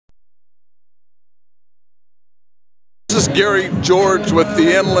This is Gary George with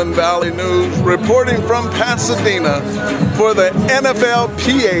the Inland Valley News, reporting from Pasadena for the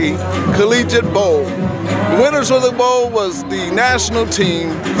NFLPA Collegiate Bowl. The winners of the bowl was the national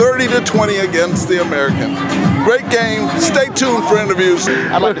team, 30-20 against the American. Great game. Stay tuned for interviews.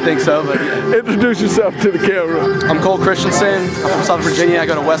 I'd like to think so, but yeah. Introduce yourself to the camera. I'm Cole Christiansen. I'm from South Virginia. I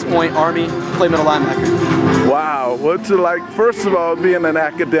go to West Point Army, play middle linebacker. Wow. What's it like, first of all, being an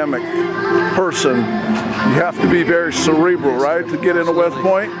academic person? You have to be very cerebral, right, to get into West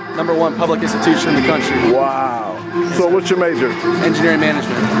Point? #1 public institution in the country. Wow. So what's your major? Engineering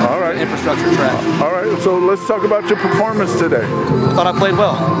management. All right. Infrastructure track. All right. So let's talk about your performance today. I thought I played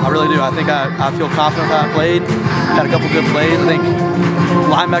well. I really do. I think I feel confident how I played. Had a couple good plays. I think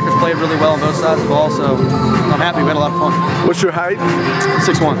linebackers played really well on both sides of the ball, so I'm happy. We had a lot of fun. What's your height?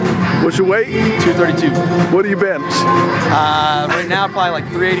 6'1". What's your weight? 232. What do you bench? Right now, probably like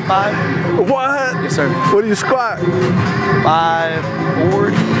 385. What? Yes, sir. What do you squat?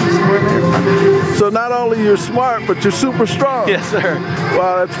 540, somewhere in there. So not only you're smart, but you're super strong. Yes, sir.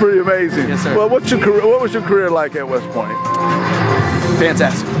 Wow, that's pretty amazing. Yes, sir. Well, what was your career like at West Point?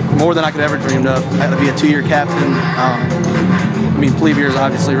 Fantastic. More than I could ever dreamed of. I had to be a 2-year captain. I mean, plebe year is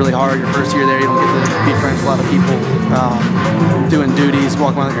obviously really hard. Your first year there, you don't get to be friends with a lot of people. Doing duties,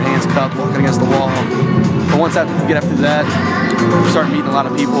 walking around with your hands cupped, walking against the wall. But once you get up to that, you start meeting a lot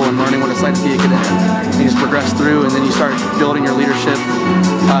of people and learning what it's like to be a cadet. And you just progress through, and then you start building your leadership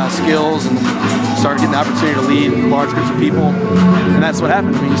skills and start getting the opportunity to lead large groups of people. And that's what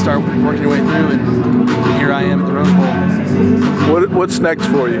happens when you start working your way through, and here I am at the Rose Bowl. What's next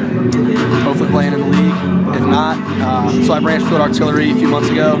for you? Hopefully playing in the league. If not, so I branched field artillery a few months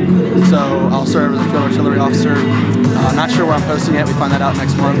ago, so I'll serve as a field artillery officer. Not sure where I'm posting yet. We find that out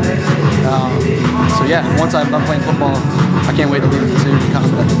next month. So yeah, once I'm done playing football, I can't wait to leave it to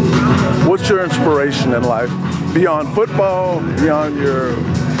combat. What's your inspiration in life? Beyond football, beyond your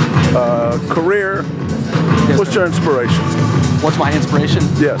career, Yes, what's your inspiration? What's my inspiration?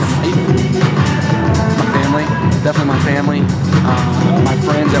 Yes. My family, definitely my family. My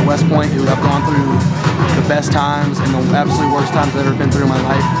friends at West Point who have gone through the best times and the absolute worst times I've ever been through in my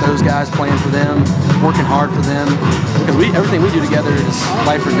life. Those guys, playing for them, working hard for them. Because everything we do together is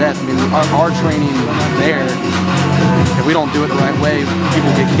life or death. I mean, our training there, if we don't do it the right way,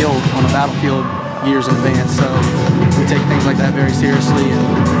 people get killed on the battlefield years in advance. So we take things like that very seriously, and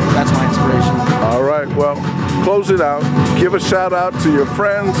that's my inspiration. All right, well, close it out. Give a shout out to your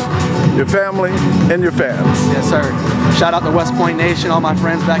friends, your family, and your fans. Yes, sir. Shout out to West Point Nation, all my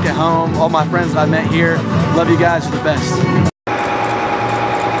friends back at home, all my friends that I met here. Love you guys, you're the best.